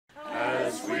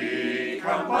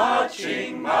come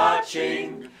marching,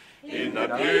 marching, in the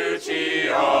beauty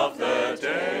of the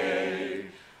day.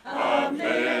 A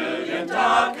million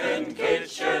darkened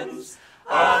kitchens,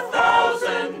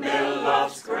 1,000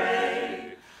 mill-lofts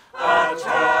grey, are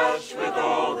touched with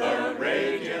all the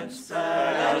radiance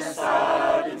that a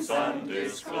sudden sun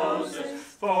discloses.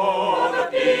 For the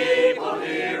people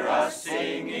hear us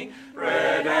singing,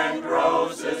 bread and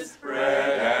roses,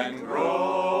 bread and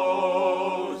roses.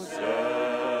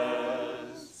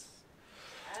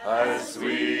 As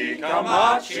we come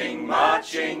marching,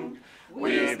 marching,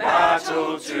 we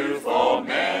battle too for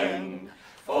men,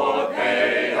 for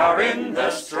they are in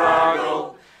the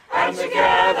struggle, and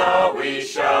together we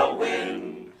shall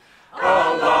win.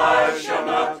 Our lives shall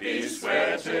not be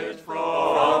sweated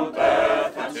from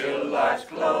birth until life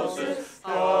closes.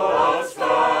 Thoughts,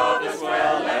 love as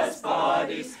well as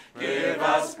bodies, give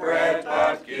us bread,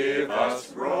 but give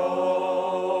us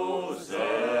roses.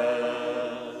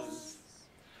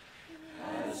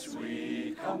 As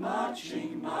we come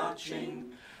marching,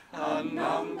 marching,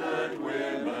 unnumbered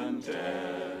women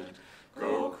dead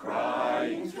go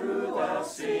crying through the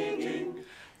singing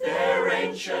their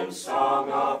ancient song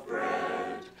of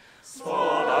bread. Sport,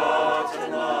 art,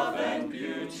 and love and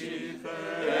beauty,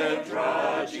 their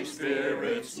drudging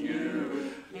spirits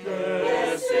new.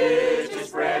 Yes, it is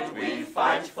bread we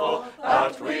fight for,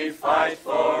 but we fight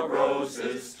for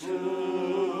roses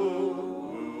too.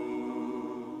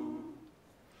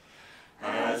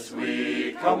 As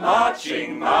we come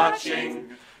marching, marching,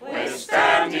 we're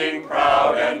standing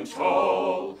proud and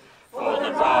tall, for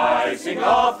the rising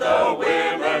of the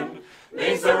women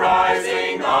means the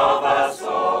rising of us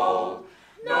all.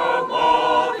 No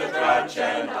more the drudge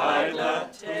and idler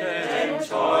in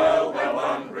toil where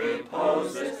one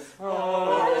reposes.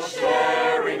 Oh, the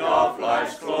sharing of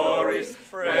life's glories,